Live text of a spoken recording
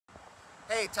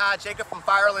Hey Todd, Jacob from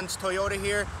Firelands Toyota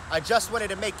here. I just wanted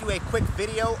to make you a quick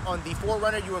video on the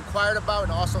 4Runner you inquired about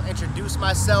and also introduce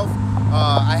myself.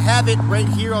 I have it right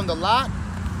here on the lot.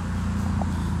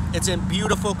 It's in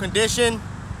beautiful condition.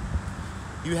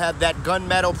 You have that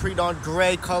gunmetal pre-dawn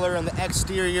gray color on the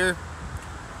exterior.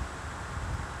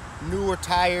 Newer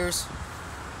tires.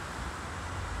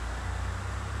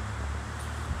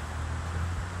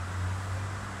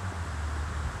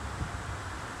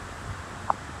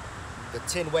 The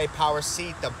 10-way power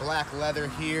seat, the black leather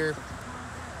here,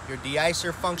 your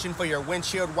de-icer function for your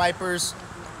windshield wipers,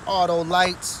 auto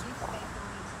lights.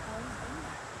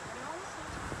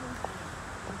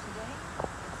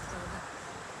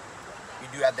 You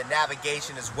do have the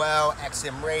navigation as well,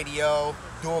 XM radio,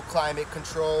 dual climate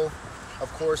control.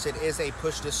 Of course, it is a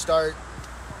push to start.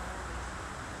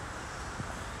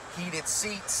 Heated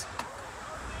seats.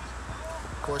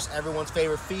 Of course, everyone's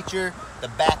favorite feature, the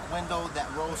back window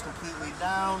that rolls completely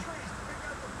down.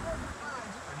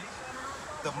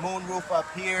 The moonroof up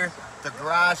here, the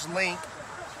garage link.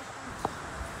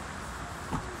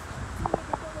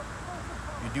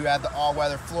 You do have the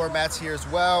all-weather floor mats here as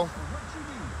well.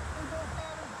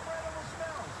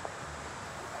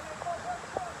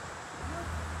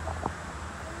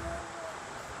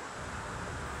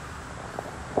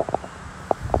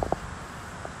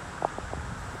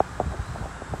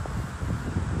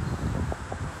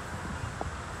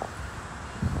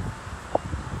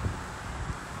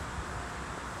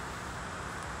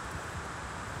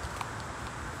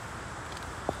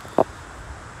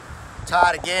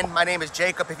 Todd again, my name is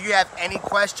Jacob. If you have any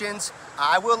questions,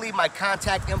 I will leave my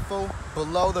contact info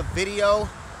below the video.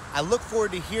 I look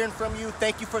forward to hearing from you.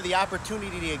 Thank you for the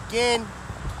opportunity again,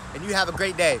 and you have a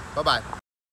great day. Bye-bye.